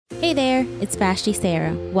Hey there, it's Vashti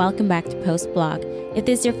Sarah. Welcome back to Post Blog. If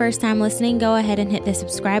this is your first time listening, go ahead and hit the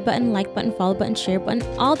subscribe button, like button, follow button, share button,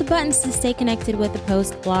 all the buttons to stay connected with the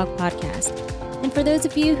Post Blog podcast. And for those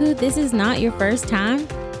of you who this is not your first time,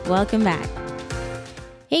 welcome back.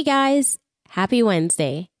 Hey guys, happy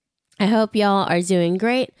Wednesday. I hope y'all are doing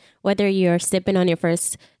great, whether you're sipping on your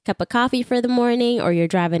first cup of coffee for the morning or you're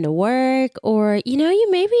driving to work or, you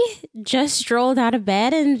maybe just strolled out of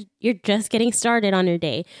bed and you're just getting started on your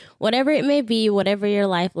day. Whatever it may be, whatever your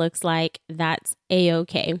life looks like, that's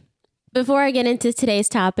a-okay. Before I get into today's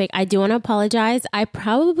topic, I do want to apologize. I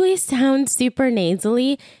probably sound super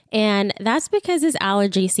nasally, and that's because it's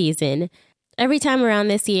allergy season. Every time around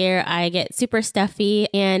this year, I get super stuffy,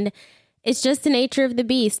 and it's just the nature of the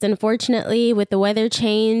beast. Unfortunately, with the weather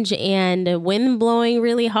change and wind blowing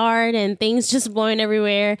really hard and things just blowing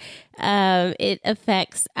everywhere, it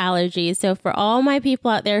affects allergies. So for all my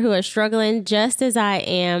people out there who are struggling just as I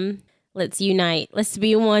am, let's unite. Let's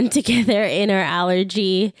be one together in our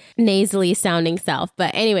allergy, nasally sounding self.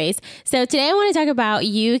 But anyways, so today I want to talk about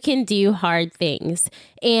you can do hard things.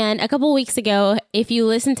 And a couple weeks ago, if you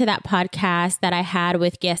listen to that podcast that I had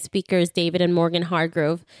with guest speakers David and Morgan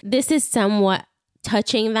Hargrove, this is somewhat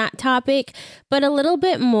touching that topic, but a little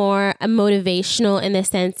bit more motivational in the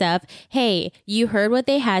sense of, hey, you heard what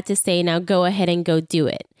they had to say, now go ahead and go do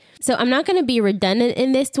it. So I'm not going to be redundant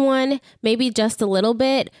in this one, maybe just a little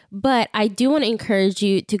bit, but I do want to encourage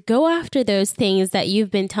you to go after those things that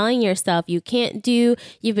you've been telling yourself you can't do.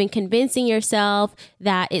 You've been convincing yourself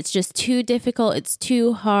that it's just too difficult, it's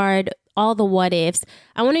too hard, all the what ifs.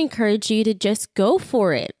 I want to encourage you to just go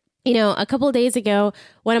for it. A couple of days ago,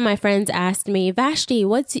 one of my friends asked me, Vashti,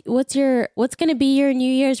 what's going to be your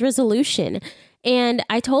New Year's resolution? And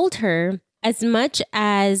I told her, as much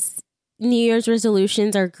as New Year's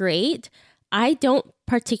resolutions are great, I don't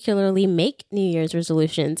particularly make New Year's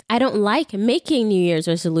resolutions. I don't like making New Year's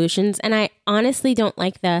resolutions, and I honestly don't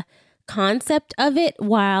like the concept of it.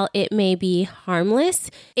 While it may be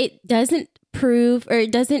harmless, it doesn't prove or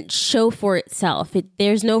it doesn't show for itself.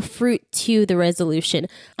 There's no fruit to the resolution.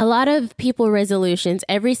 A lot of people resolutions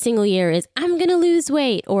every single year is I'm going to lose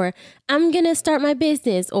weight, or I'm going to start my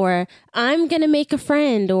business, or I'm going to make a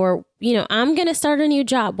friend, or I'm going to start a new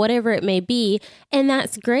job, whatever it may be. And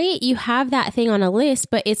that's great. You have that thing on a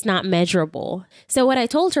list, but it's not measurable. So what I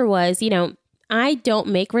told her was, I don't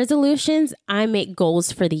make resolutions. I make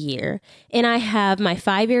goals for the year. And I have my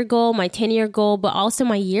 5-year goal, my 10-year goal, but also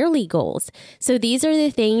my yearly goals. So these are the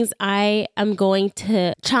things I am going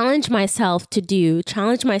to challenge myself to do,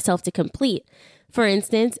 challenge myself to complete. For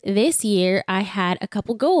instance, this year I had a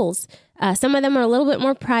couple goals. Some of them are a little bit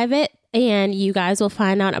more private, and you guys will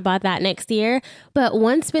find out about that next year. But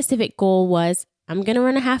one specific goal was I'm going to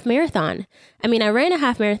run a half marathon. I ran a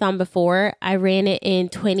half marathon before. I ran it in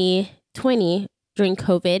 2020 during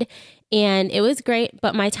COVID, and it was great,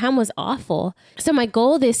 but my time was awful. So my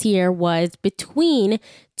goal this year was between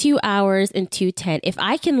 2 hours and 2:10. If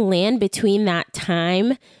I can land between that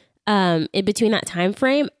time, between that time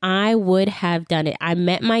frame, I would have done it. I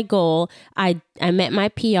met my goal. I met my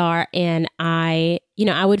PR, and I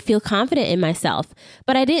would feel confident in myself.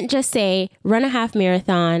 But I didn't just say run a half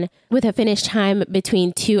marathon with a finish time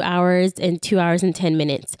between 2 hours and 2 hours and 10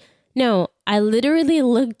 minutes. No, I literally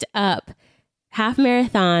looked up half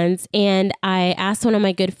marathons, and I asked one of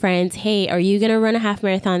my good friends, hey, are you going to run a half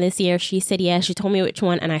marathon this year? She said yes. She told me which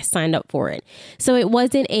one, and I signed up for it. So it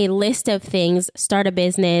wasn't a list of things: start a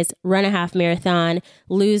business, run a half marathon,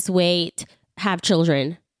 lose weight, have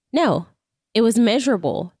children. No, it was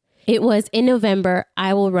measurable. It was in November,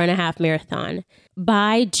 I will run a half marathon.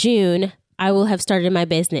 By June, I will have started my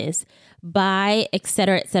business. By et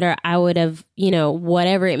cetera, I would have,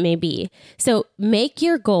 whatever it may be. So make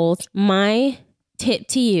your goals. My tip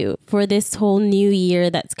to you for this whole new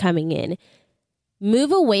year that's coming in,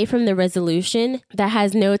 move away from the resolution that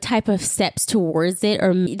has no type of steps towards it,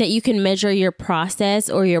 or that you can measure your process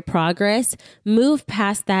or your progress. Move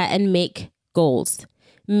past that and make goals.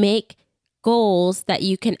 Make goals that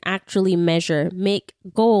you can actually measure. Make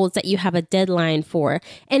goals that you have a deadline for.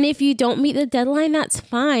 And if you don't meet the deadline, that's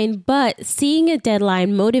fine. But seeing a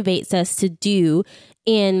deadline motivates us to do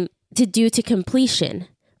to completion.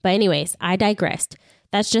 But anyways, I digressed.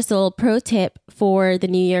 That's just a little pro tip for the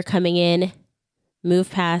new year coming in. Move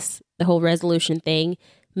past the whole resolution thing.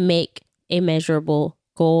 Make a measurable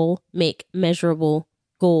goal. Make measurable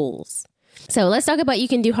goals. So let's talk about you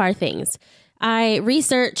can do hard things. I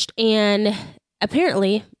researched, and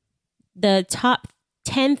apparently the top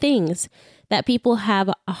 10 things that people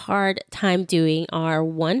have a hard time doing are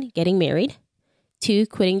 1, getting married, 2,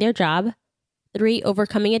 quitting their job, 3,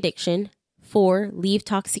 overcoming addiction, 4, leave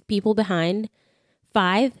toxic people behind.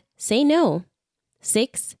 5, say no.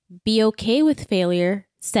 6, be okay with failure.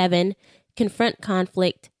 7, confront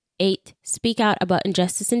conflict. 8, speak out about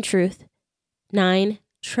injustice and truth. 9,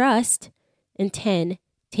 trust. And 10,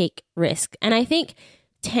 take risk. And I think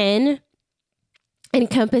 10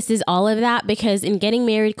 encompasses all of that, because in getting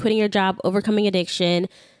married, quitting your job, overcoming addiction,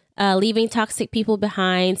 leaving toxic people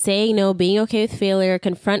behind, saying no, being okay with failure,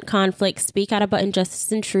 confront conflict, speak out about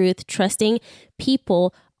injustice and truth, trusting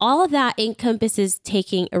people, all of that encompasses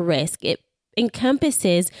taking a risk. It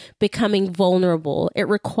encompasses becoming vulnerable. It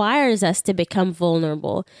requires us to become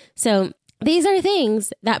vulnerable. So these are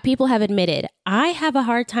things that people have admitted I have a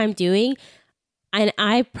hard time doing, and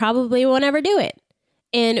I probably won't ever do it.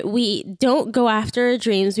 And we don't go after our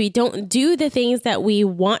dreams. We don't do the things that we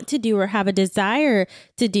want to do or have a desire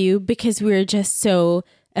to do because we're just so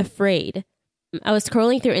afraid. I was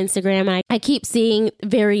scrolling through Instagram and I keep seeing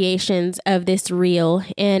variations of this reel.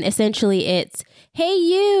 And essentially it's, hey,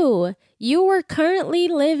 you were currently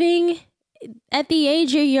living at the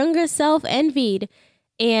age your younger self envied.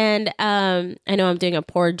 And I know I'm doing a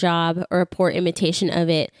poor job or a poor imitation of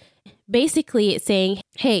it. Basically, it's saying,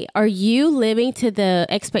 hey, are you living to the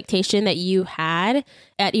expectation that you had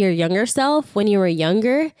at your younger self when you were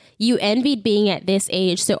younger? You envied being at this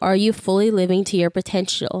age, so are you fully living to your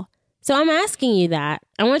potential? So I'm asking you that.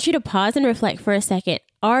 I want you to pause and reflect for a second.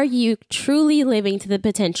 Are you truly living to the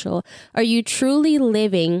potential? Are you truly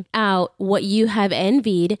living out what you have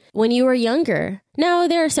envied when you were younger? Now,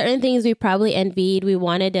 there are certain things we probably envied. We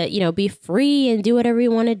wanted to, be free and do whatever we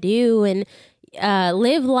want to do and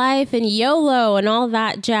live life and YOLO and all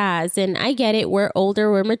that jazz. And I get it. We're older.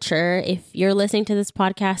 We're mature. If you're listening to this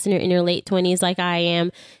podcast and you're in your late 20s like I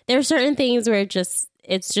am, there are certain things where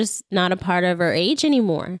it's just not a part of our age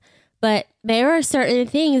anymore. But there are certain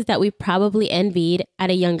things that we probably envied at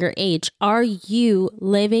a younger age. Are you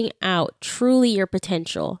living out truly your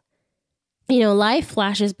potential? Life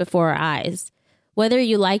flashes before our eyes. Whether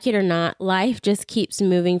you like it or not, life just keeps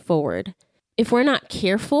moving forward. If we're not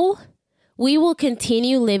careful, we will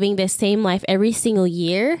continue living the same life every single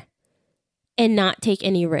year and not take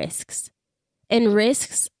any risks. And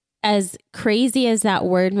risks, as crazy as that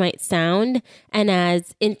word might sound and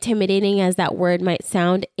as intimidating as that word might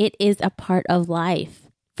sound, it is a part of life.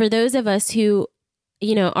 For those of us who,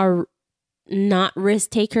 are not risk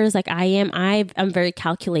takers like I am, I'm very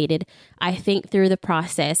calculated. I think through the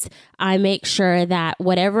process. I make sure that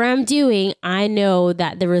whatever I'm doing, I know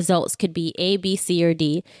that the results could be A, B, C, or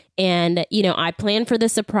D. And, I plan for the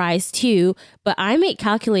surprise too, but I make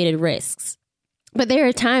calculated risks. But there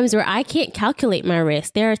are times where I can't calculate my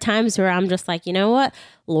risk. There are times where I'm just like, you know what,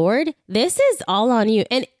 Lord, this is all on you.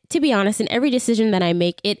 And to be honest, in every decision that I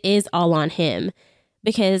make, it is all on him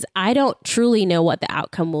because I don't truly know what the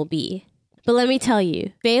outcome will be. But let me tell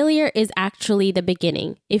you, failure is actually the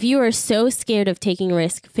beginning. If you are so scared of taking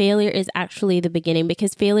risk, failure is actually the beginning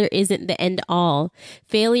because failure isn't the end all.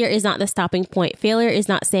 Failure is not the stopping point. Failure is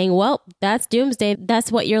not saying, well, that's doomsday.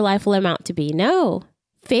 That's what your life will amount to be. No,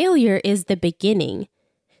 failure is the beginning.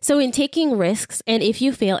 So in taking risks, and if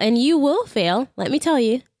you fail, and you will fail, let me tell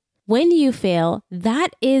you, when you fail,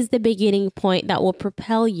 that is the beginning point that will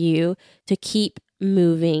propel you to keep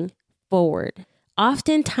moving forward.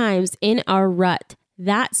 Oftentimes in our rut,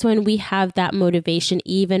 that's when we have that motivation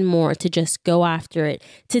even more to just go after it,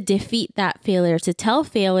 to defeat that failure, to tell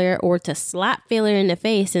failure or to slap failure in the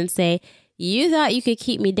face and say, you thought you could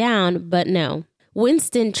keep me down, but no.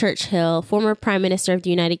 Winston Churchill, former Prime Minister of the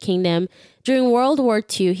United Kingdom, during World War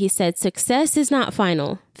II, he said, success is not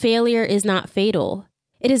final. Failure is not fatal.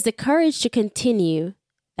 It is the courage to continue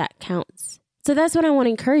that counts. So that's what I want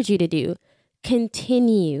to encourage you to do.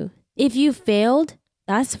 Continue. If you failed,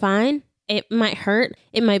 that's fine. It might hurt.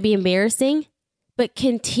 It might be embarrassing, but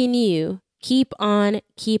continue. Keep on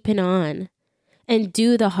keeping on and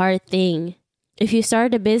do the hard thing. If you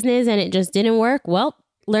started a business and it just didn't work, well,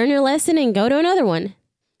 learn your lesson and go to another one.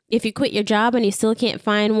 If you quit your job and you still can't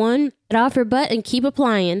find one, get off your butt and keep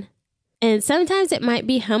applying. And sometimes it might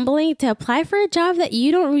be humbling to apply for a job that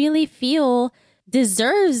you don't really feel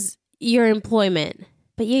deserves your employment,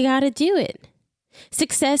 but you got to do it.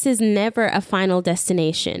 Success is never a final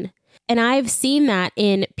destination. And I've seen that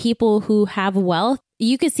in people who have wealth.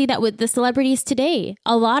 You could see that with the celebrities today.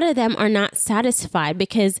 A lot of them are not satisfied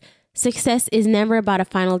because success is never about a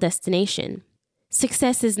final destination.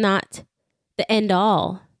 Success is not the end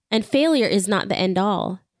all, and failure is not the end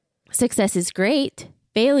all. Success is great,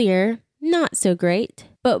 failure not so great,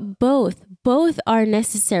 but both are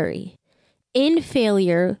necessary. In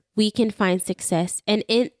failure, we can find success, and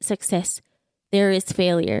in success, there is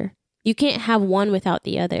failure. You can't have one without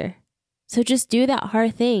the other. So just do that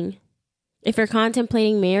hard thing. If you're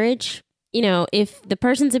contemplating marriage, if the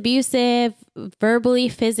person's abusive, verbally,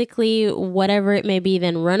 physically, whatever it may be,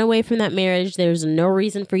 then run away from that marriage. There's no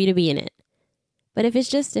reason for you to be in it. But if it's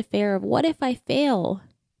just a fear of what if I fail?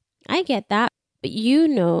 I get that. But you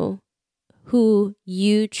know who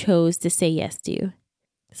you chose to say yes to.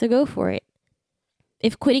 So go for it.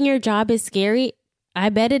 If quitting your job is scary, I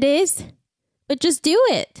bet it is. But just do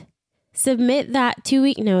it. Submit that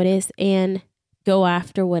 2-week notice and go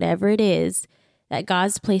after whatever it is that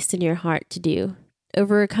God's placed in your heart to do.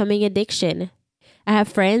 Overcoming addiction. I have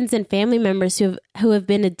friends and family members who have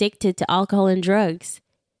been addicted to alcohol and drugs.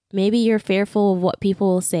 Maybe you're fearful of what people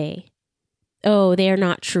will say. Oh, they are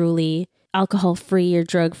not truly alcohol-free or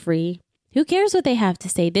drug-free. Who cares what they have to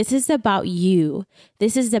say? This is about you.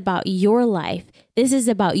 This is about your life. This is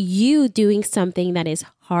about you doing something that is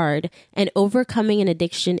hard, and overcoming an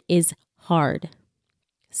addiction is hard.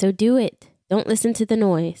 So do it. Don't listen to the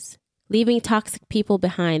noise. Leaving toxic people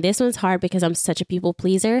behind. This one's hard because I'm such a people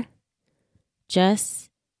pleaser. Just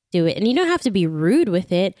do it. And you don't have to be rude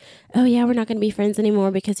with it. Oh yeah, we're not going to be friends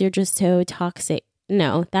anymore because you're just so toxic.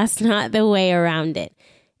 No, that's not the way around it.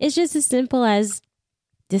 It's just as simple as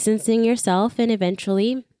distancing yourself, and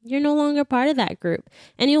eventually you're no longer part of that group.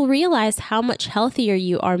 And you'll realize how much healthier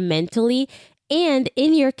you are mentally and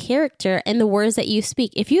in your character and the words that you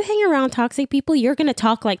speak. If you hang around toxic people, you're going to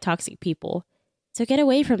talk like toxic people. So get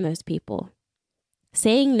away from those people.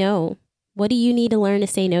 Saying no. What do you need to learn to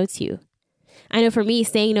say no to? I know for me,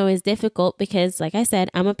 saying no is difficult because, like I said,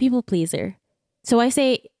 I'm a people pleaser. So I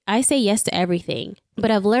say yes to everything, but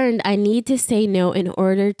I've learned I need to say no in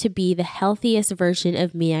order to be the healthiest version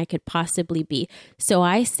of me I could possibly be. So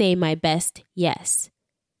I say my best yes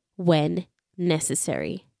when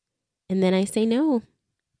necessary. And then I say no.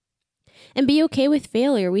 And be okay with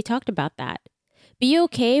failure. We talked about that. Be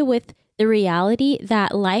okay with the reality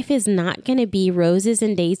that life is not going to be roses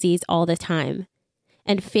and daisies all the time.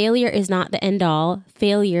 And failure is not the end all.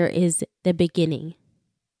 Failure is the beginning.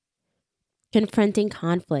 Confronting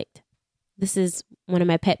conflict. This is one of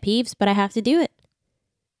my pet peeves, but I have to do it.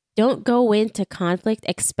 Don't go into conflict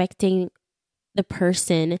expecting the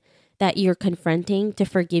person that you're confronting to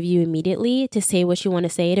forgive you immediately, to say what you want to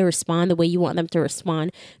say, to respond the way you want them to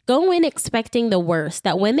respond. Go in expecting the worst,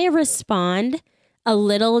 that when they respond a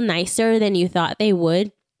little nicer than you thought they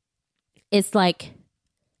would, it's like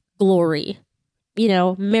glory,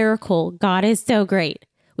 miracle. God is so great,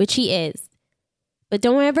 which he is. But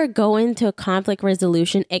don't ever go into a conflict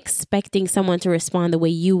resolution expecting someone to respond the way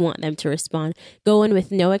you want them to respond. Go in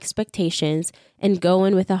with no expectations and go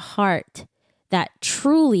in with a heart that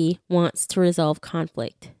truly wants to resolve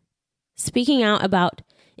conflict. Speaking out about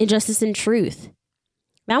injustice and truth.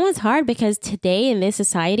 That one's hard because today in this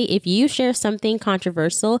society, if you share something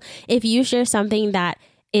controversial, if you share something that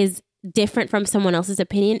is different from someone else's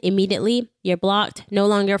opinion, immediately you're blocked, no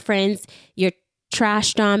longer friends, you're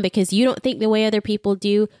trashed on because you don't think the way other people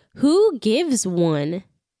do. Who gives one?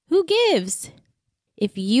 Who gives?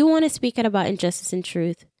 If you want to speak out about injustice and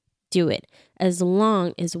truth, do it. As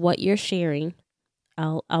long as what you're sharing,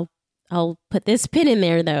 I'll put this pin in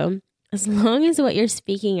there though. As long as what you're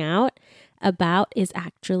speaking out about is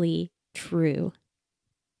actually true.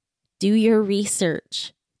 Do your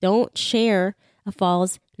research. Don't share a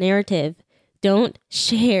false narrative. Don't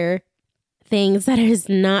share things that is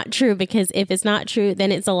not true, because if it's not true,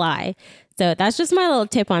 then it's a lie. So that's just my little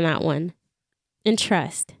tip on that one. And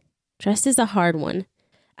trust. Trust is a hard one.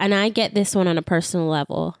 And I get this one on a personal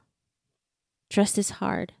level. Trust is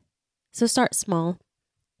hard. So start small.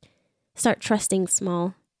 Start trusting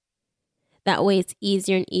small. That way it's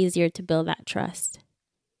easier and easier to build that trust.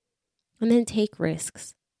 And then take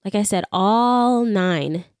risks. Like I said, all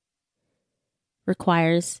 9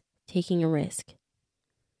 requires taking a risk.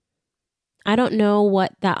 I don't know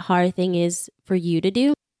what that hard thing is for you to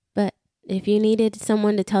do, but if you needed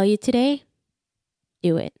someone to tell you today,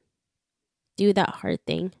 do it. Do that hard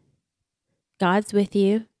thing. God's with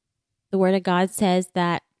you. The word of God says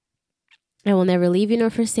that I will never leave you nor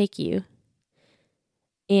forsake you.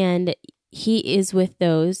 And he is with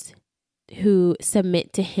those who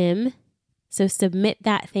submit to him. So submit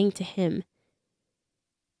that thing to him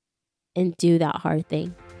and do that hard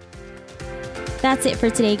thing. That's it for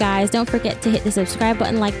today, guys. Don't forget to hit the subscribe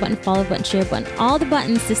button, like button, follow button, share button, all the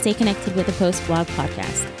buttons to stay connected with the Post Blog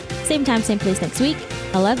Podcast. Same time, same place next week.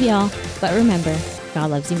 I love y'all, but remember, God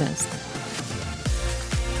loves you most.